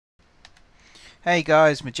Hey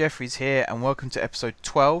guys, Jeffries here, and welcome to episode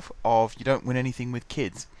 12 of You Don't Win Anything with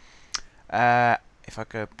Kids. If I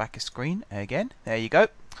go back a screen again, there you go.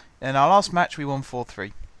 In our last match, we won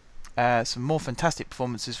 4-3. Some more fantastic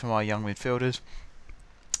performances from our young midfielders,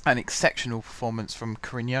 an exceptional performance from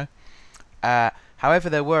Carino. However,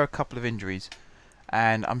 there were a couple of injuries,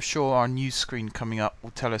 and I'm sure our news screen coming up will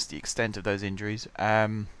tell us the extent of those injuries.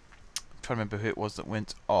 I'm trying to remember who it was that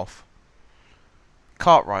went off.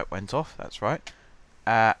 Cartwright went off, that's right.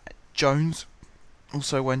 Jones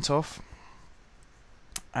also went off.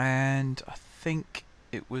 And I think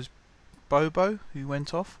it was Bobo who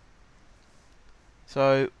went off.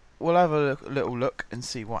 So we'll have a little look and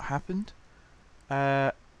see what happened.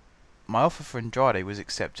 My offer for Andrade was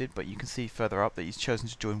accepted, but you can see further up that he's chosen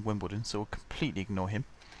to join Wimbledon, so we'll completely ignore him.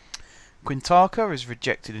 Quintaka has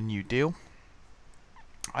rejected a new deal.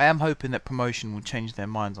 I am hoping that promotion will change their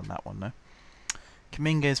minds on that one though.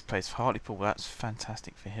 Dominguez plays for Hartlepool. Well, that's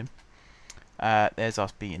fantastic for him. There's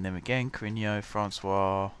us beating them again. Carino,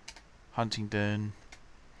 Francois, Huntingdon.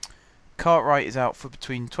 Cartwright is out for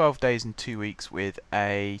between 12 days and 2 weeks with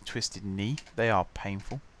a twisted knee. They are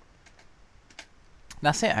painful.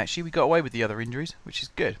 That's it, actually. We got away with the other injuries, which is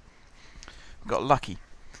good. We got lucky.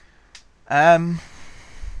 Actually,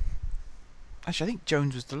 I think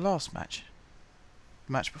Jones was the last match.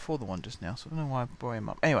 The match before the one just now, so I don't know why I brought him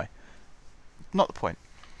up. Anyway. Not the point.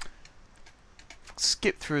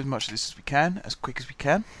 Skip through as much of this as we can, as quick as we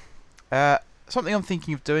can. Something I'm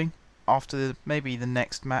thinking of doing after maybe the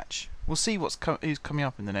next match. We'll see who's coming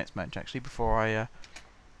up in the next match actually before I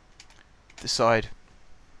decide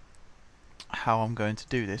how I'm going to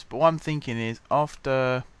do this. But what I'm thinking is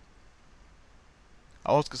after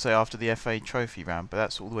the FA Trophy round, but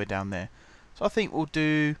that's all the way down there. So I think we'll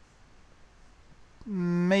do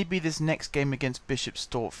maybe this next game against Bishop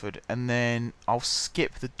Stortford, and then I'll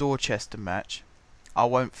skip the Dorchester match. I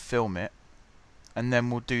won't film it, and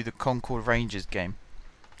then we'll do the Concord Rangers game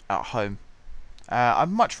at home. I'd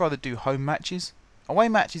much rather do home matches. Away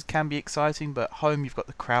matches can be exciting, but home you've got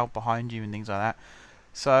the crowd behind you and things like that.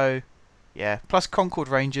 So yeah, plus Concord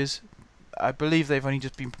Rangers, I believe they've only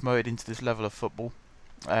just been promoted into this level of football.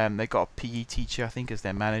 They've got a PE teacher, I think, as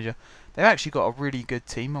their manager. They've actually got a really good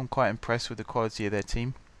team. I'm quite impressed with the quality of their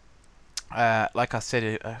team. Like I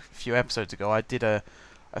said a few episodes ago, I did a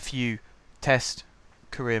few test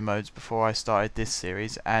career modes before I started this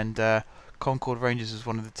series, and Concord Rangers was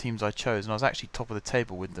one of the teams I chose, and I was actually top of the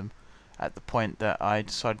table with them at the point that I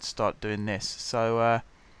decided to start doing this. So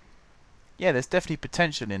yeah, there's definitely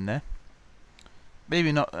potential in there.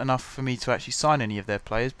 Maybe not enough for me to actually sign any of their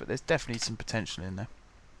players, but there's definitely some potential in there.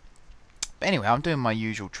 But anyway, I'm doing my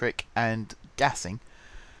usual trick and gassing.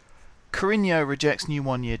 Carino rejects new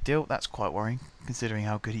 1-year deal. That's quite worrying, considering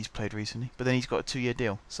how good he's played recently. But then he's got a 2-year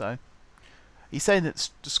deal, so he's saying that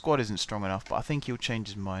the squad isn't strong enough, but I think he'll change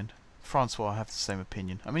his mind. Francois, I have the same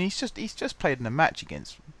opinion. I mean, he's just played in a match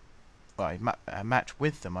against, well, a match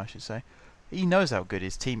with them, I should say. He knows how good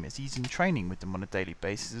his team is. He's in training with them on a daily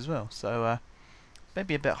basis as well. So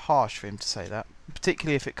maybe a bit harsh for him to say that,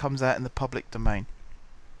 particularly if it comes out in the public domain,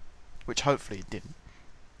 which hopefully it didn't.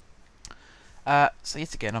 So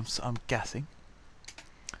yet again, I'm gassing.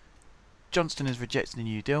 Johnston has rejected a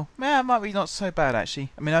new deal. It might be not so bad actually.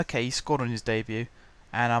 I mean, okay, he scored on his debut,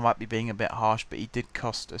 and I might be being a bit harsh, but he did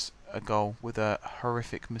cost us a goal with a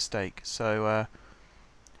horrific mistake. So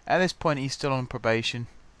at this point, he's still on probation.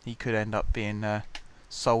 He could end up being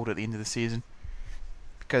sold at the end of the season.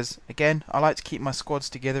 Because again, I like to keep my squads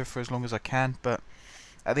together for as long as I can, but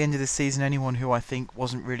at the end of the season, anyone who I think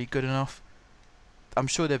wasn't really good enough, I'm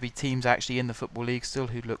sure there'll be teams actually in the Football League still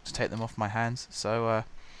who'd look to take them off my hands. So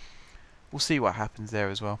we'll see what happens there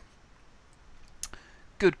as well.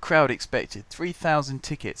 Good crowd expected. 3,000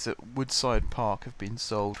 tickets at Woodside Park have been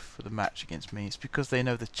sold for the match against me. It's because they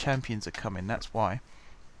know the champions are coming, that's why.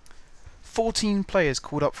 14 players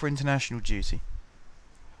called up for international duty.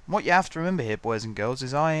 What you have to remember here, boys and girls,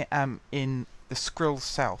 is I am in the Skrill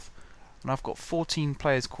South, and I've got 14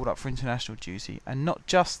 players called up for international duty, and not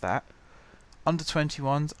just that, under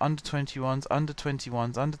 21s, under 21s, under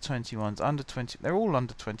 21s, under 21s, under 20. They're all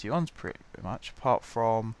under 21s pretty much, apart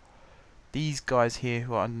from these guys here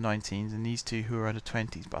who are under 19s and these two who are under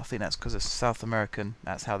 20s. But I think that's because it's South American.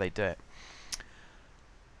 That's how they do it.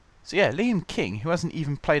 So yeah, Liam King, who hasn't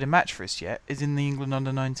even played a match for us yet, is in the England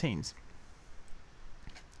under 19s.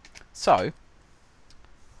 So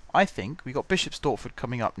I think we got Bishop Stortford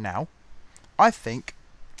coming up now. I think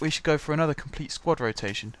we should go for another complete squad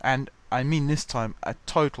rotation, and I mean this time a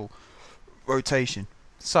total rotation.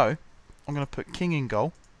 So I'm going to put King in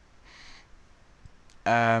goal.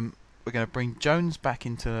 We're going to bring Jones back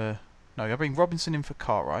into No, we're going to bring Robinson in for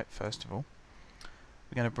Cartwright, first of all.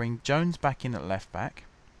 We're going to bring Jones back in at left back.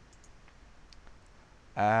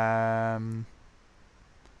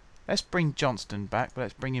 Let's bring Johnston back, but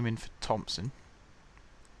let's bring him in for Thompson.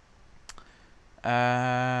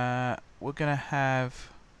 We're going to have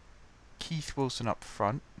Keith Wilson up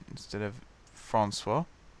front instead of Francois.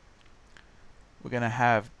 We're going to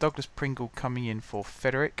have Douglas Pringle coming in for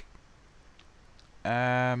Frederick.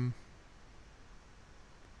 Via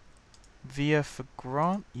for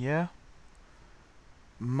Grant, yeah.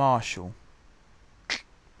 Marshall.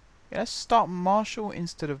 Yeah, let's start Marshall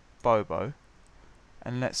instead of Bobo.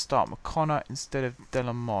 And let's start McConnor instead of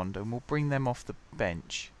Delamond. And we'll bring them off the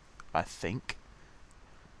bench, I think.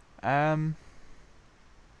 Now,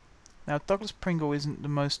 Douglas Pringle isn't the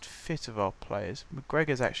most fit of our players.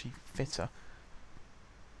 McGregor's actually fitter.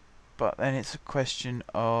 But then it's a question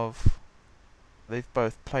of... they've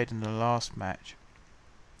both played in the last match.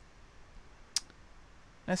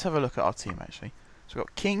 Let's have a look at our team, actually. So we've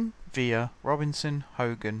got King, Villa, Robinson,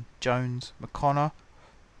 Hogan, Jones, McConnor,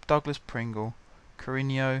 Douglas Pringle,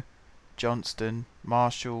 Carino, Johnston,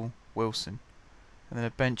 Marshall, Wilson. And then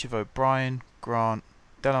a bench of O'Brien, Grant,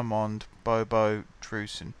 Delamond, Bobo,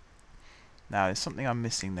 Drewson. Now, there's something I'm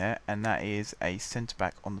missing there, and that is a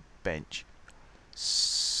centre-back on the bench.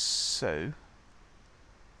 So,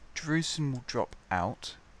 Drewson will drop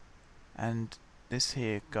out, and this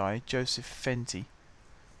here guy, Joseph Fenty,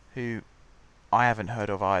 who I haven't heard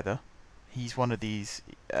of either. He's one of these,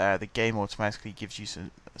 the game automatically gives you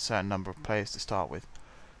a certain number of players to start with.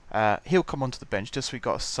 He'll come onto the bench just so we've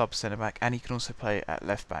got a sub centre-back, and he can also play at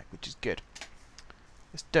left-back, which is good.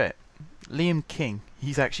 Let's do it. Liam King,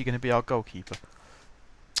 he's actually going to be our goalkeeper.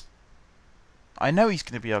 I know he's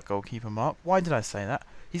going to be our goalkeeper, Mark. Why did I say that?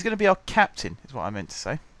 He's going to be our captain, is what I meant to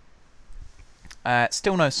say.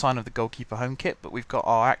 Still no sign of the goalkeeper home kit, but we've got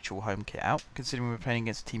our actual home kit out. Considering we're playing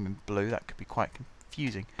against a team in blue, that could be quite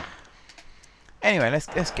confusing. Anyway,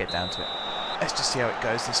 let's get down to it. Let's just see how it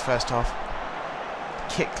goes this first half.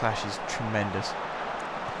 The kit clash is tremendous.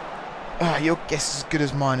 Your guess is as good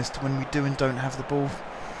as mine as to when we do and don't have the ball.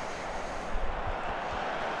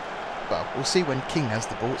 Well, we'll see when King has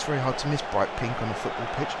the ball. It's very hard to miss bright pink on a football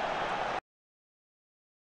pitch.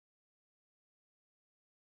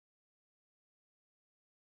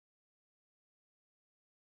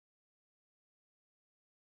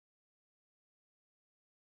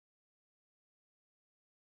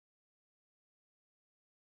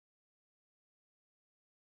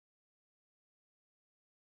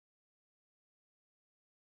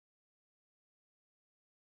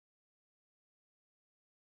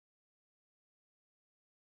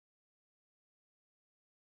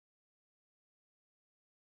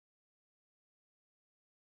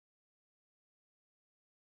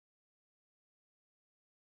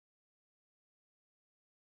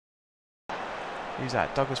 Who's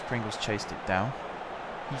that? Douglas Pringle's chased it down.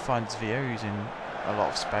 He finds Villa, who's in a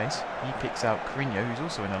lot of space. He picks out Carino, who's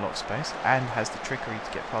also in a lot of space, and has the trickery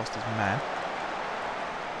to get past his man.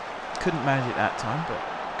 Couldn't manage it that time, but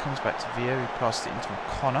comes back to Villa, who passes it into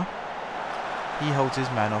McConnor. He holds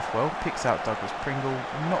his man off well, picks out Douglas Pringle.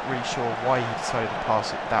 I'm not really sure why he decided to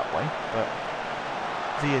pass it that way, but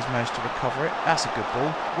Villa's managed to recover it. That's a good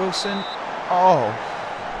ball. Wilson. Oh,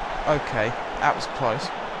 okay, that was close.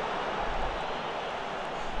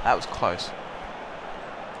 That was close.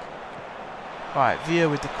 Right, Villa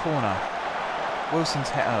with the corner. Wilson's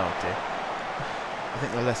head. Oh dear. I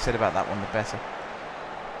think the less said about that one, the better.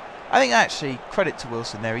 I think actually, credit to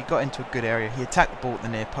Wilson there. He got into a good area. He attacked the ball at the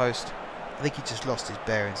near post. I think he just lost his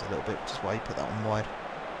bearings a little bit, which is why he put that one wide.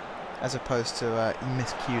 As opposed to he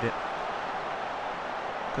miscued it.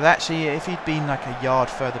 Because actually, if he'd been like a yard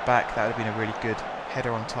further back, that would have been a really good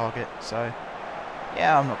header on target. So.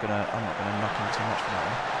 Yeah, I'm not gonna knock him too much for that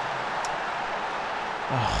one.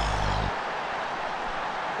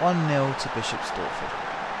 1-0 to Bishop Stortford.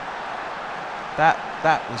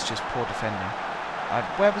 That was just poor defending.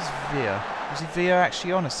 Where was Villa? Was Villa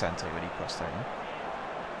actually on Asante when he crossed that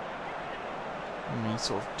in? He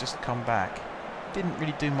sort of just come back. Didn't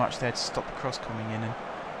really do much there to stop the cross coming in, and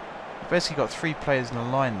you've basically got 3 players in a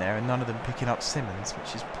line there, and none of them picking up Simmons,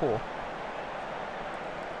 which is poor.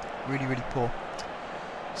 Really, really poor.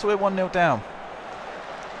 So we're 1-0 down.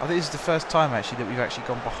 I think this is the first time actually that we've actually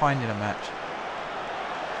gone behind in a match.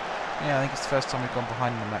 Yeah, I think it's the first time we've gone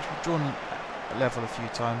behind in a match. We've drawn a level a few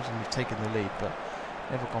times and we've taken the lead, but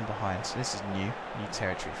never gone behind. So this is new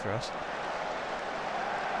territory for us.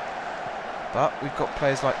 But we've got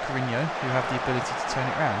players like Carino who have the ability to turn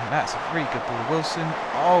it around. And that's a really good ball. Wilson.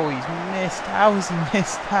 Oh, he's missed. How has he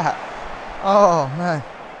missed that? Oh, man.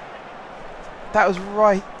 That was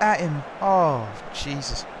right at him. Oh,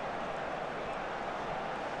 Jesus.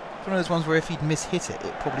 It's one of those ones where if he'd mishit it,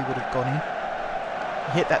 it probably would have gone in.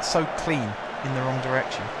 He hit that so clean in the wrong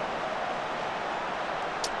direction.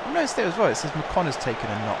 I noticed there as well, it says McConaughey's taken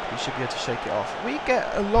a knock. We should be able to shake it off. We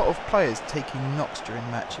get a lot of players taking knocks during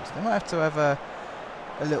matches. They might have to have a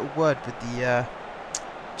little word with the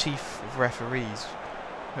chief of referees,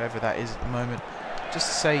 whoever that is at the moment, just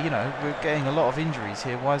to say, you know, we're getting a lot of injuries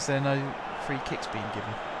here. Why is there no free kicks being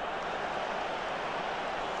given?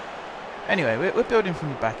 Anyway, we're building from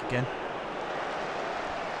the back again.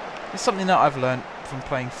 It's something that I've learned from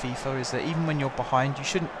playing FIFA, is that even when you're behind, you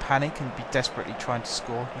shouldn't panic and be desperately trying to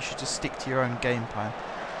score. You should just stick to your own game plan.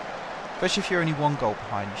 Especially if you're only 1 goal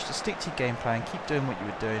behind, you should just stick to your game plan, keep doing what you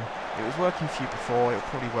were doing. It was working for you before, it'll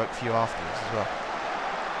probably work for you afterwards as well.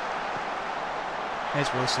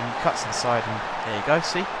 There's Wilson, he cuts inside and there you go,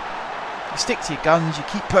 see? You stick to your guns, you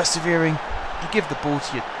keep persevering, you give the ball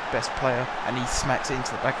to your best player and he smacks it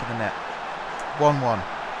into the back of the net. 1-1.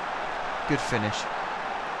 Good finish.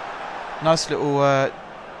 Nice little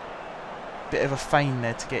bit of a feign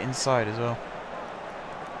there to get inside as well.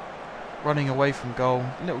 Running away from goal,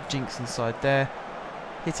 little jinx inside there.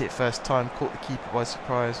 Hit it first time, caught the keeper by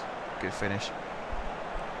surprise. Good finish.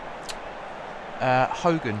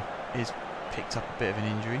 Hogan is picked up a bit of an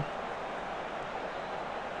injury.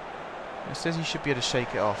 It says he should be able to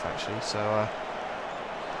shake it off actually, so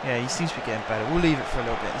yeah, he seems to be getting better. We'll leave it for a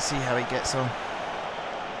little bit and see how he gets on.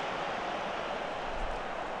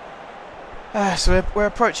 So we're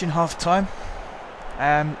approaching half time.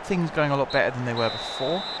 Things going a lot better than they were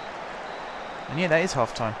before. And yeah, that is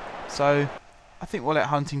half time. So I think we'll let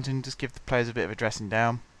Huntington just give the players a bit of a dressing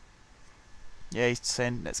down. Yeah, he's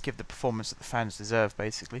saying let's give the performance that the fans deserve,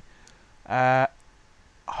 basically.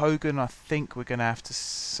 Hogan, I think we're going to have to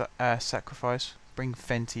sacrifice. Bring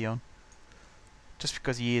Fenty on. Just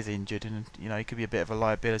because he is injured, and you know he could be a bit of a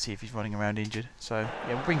liability if he's running around injured. So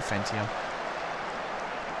yeah, we'll bring Fenty on.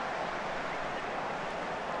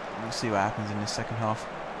 We'll see what happens in the second half.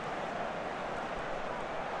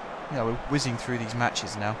 Yeah, we're whizzing through these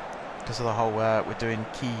matches now because of the whole we're doing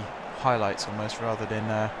key highlights almost rather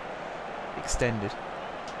than extended.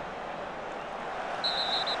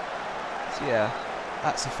 So yeah,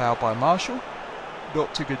 that's a foul by Marshall.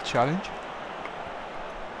 Not a good challenge.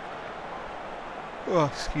 Oh,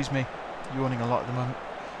 excuse me, yawning a lot at the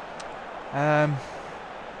moment.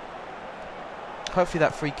 Hopefully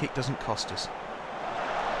that free kick doesn't cost us.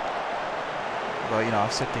 Well, you know,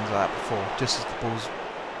 I've said things like that before, just as the ball's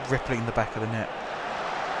rippling in the back of the net.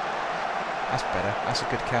 That's better. That's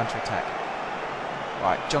a good counter-attack.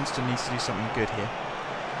 Right, Johnston needs to do something good here.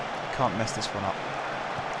 Can't mess this one up.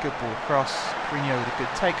 Good ball across. Grigno with a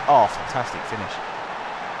good take. Oh, fantastic finish.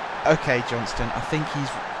 Okay, Johnston, I think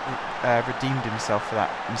he's redeemed himself for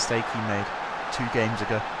that mistake he made 2 games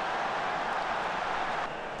ago.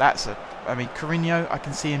 That's a... I mean, Grigno, I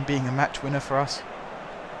can see him being a match winner for us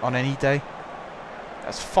on any day.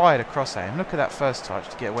 That's fired across at him. Look at that first touch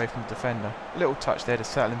to get away from the defender. A little touch there to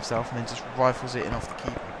settle himself and then just rifles it in off the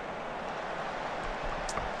keeper.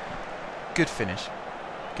 Good finish.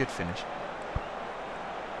 Good finish.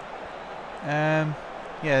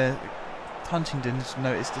 Yeah, Huntington's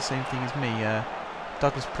noticed the same thing as me.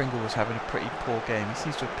 Douglas Pringle was having a pretty poor game. He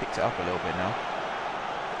seems to have picked it up a little bit now.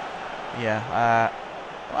 Yeah,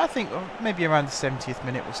 I think maybe around the 70th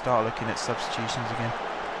minute we'll start looking at substitutions again.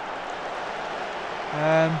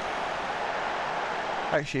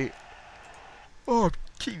 Actually, oh, I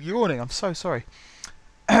keep yawning. I'm so sorry.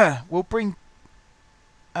 We'll bring.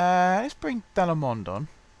 Let's bring Delamond on,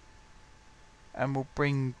 and we'll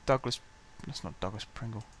bring Douglas. That's not Douglas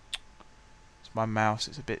Pringle. It's my mouse.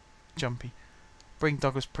 It's a bit jumpy. Bring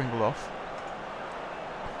Douglas Pringle off.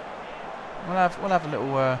 We'll have a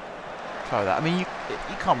little try with that. I mean, you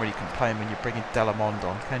can't really complain when you're bringing Delamond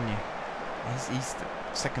on, can you? He's the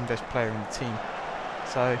second best player in the team.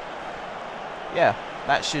 So, yeah,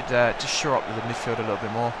 that should just shore up the midfield a little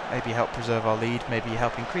bit more. Maybe help preserve our lead. Maybe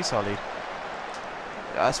help increase our lead.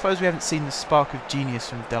 I suppose we haven't seen the spark of genius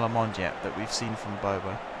from Delamond yet that we've seen from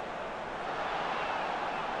Bobo.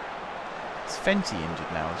 Is Fenty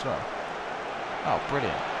injured now as well? Oh,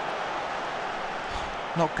 brilliant.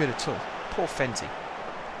 Not good at all. Poor Fenty.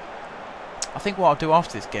 I think what I'll do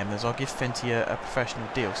after this game is I'll give Fenty a professional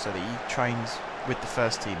deal so that he trains with the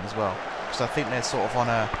first team as well. Because I think they're sort of on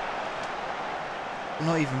a...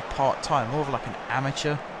 not even part-time, more of like an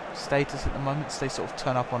amateur status at the moment. So they sort of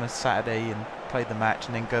turn up on a Saturday and play the match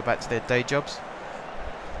and then go back to their day jobs.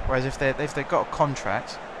 Whereas if they've got a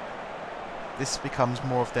contract, this becomes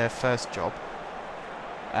more of their first job.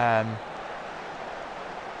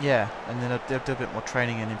 Yeah, and then they'll do a bit more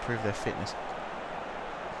training and improve their fitness.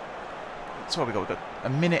 That's what we got. We've got a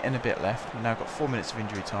minute and a bit left. We've now got 4 minutes of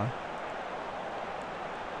injury time.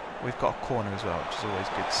 We've got a corner as well, which is always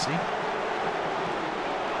good to see.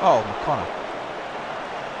 Oh, McConnell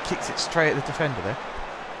kicks it straight at the defender there.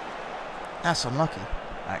 That's unlucky,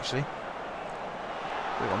 actually.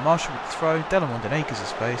 We've got Marshall with the throw. Delamond in acres of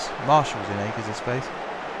space. Marshall's in acres of space.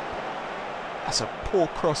 That's a poor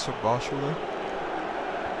cross from Marshall though.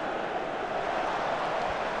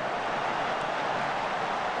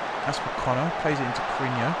 That's McConnell. Plays it into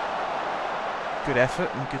Crino. Good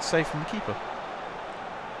effort and good save from the keeper.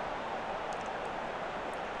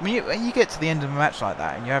 When you get to the end of a match like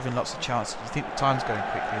that and you're having lots of chances, you think the time's going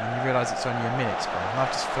quickly and then you realise it's only a minute's gone. And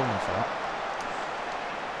I've just filmed for that.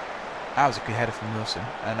 That was a good header from Wilson.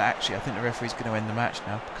 And actually, I think the referee's going to end the match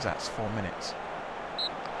now because that's 4 minutes.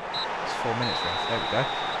 It's 4 minutes left. There we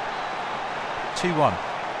go. 2-1.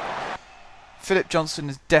 Philip Johnson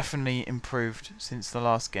has definitely improved since the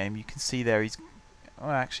last game. You can see there he's...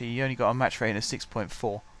 Well, actually, he only got a match rating of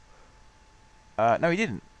 6.4. No, he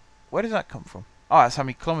didn't. Where did that come from? Oh, that's how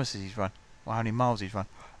many kilometres he's run. Or how many miles he's run.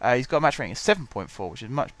 He's got a match rating of 7.4, which is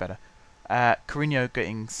much better. Carino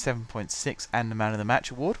getting 7.6 and the Man of the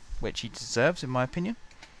Match award, which he deserves, in my opinion.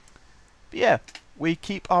 But yeah, we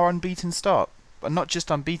keep our unbeaten start. But not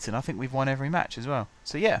just unbeaten, I think we've won every match as well.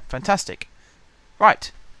 So yeah, fantastic.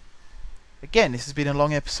 Right. Again, this has been a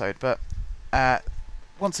long episode, but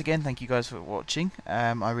once again, thank you guys for watching.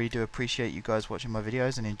 I really do appreciate you guys watching my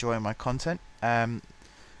videos and enjoying my content.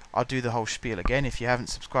 I'll do the whole spiel again. If you haven't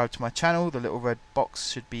subscribed to my channel, the little red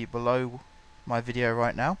box should be below my video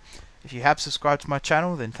right now. If you have subscribed to my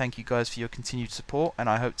channel, then thank you guys for your continued support, and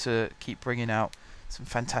I hope to keep bringing out some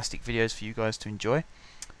fantastic videos for you guys to enjoy.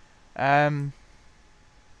 That's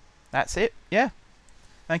it. Yeah.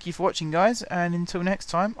 Thank you for watching, guys, and until next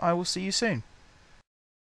time, I will see you soon.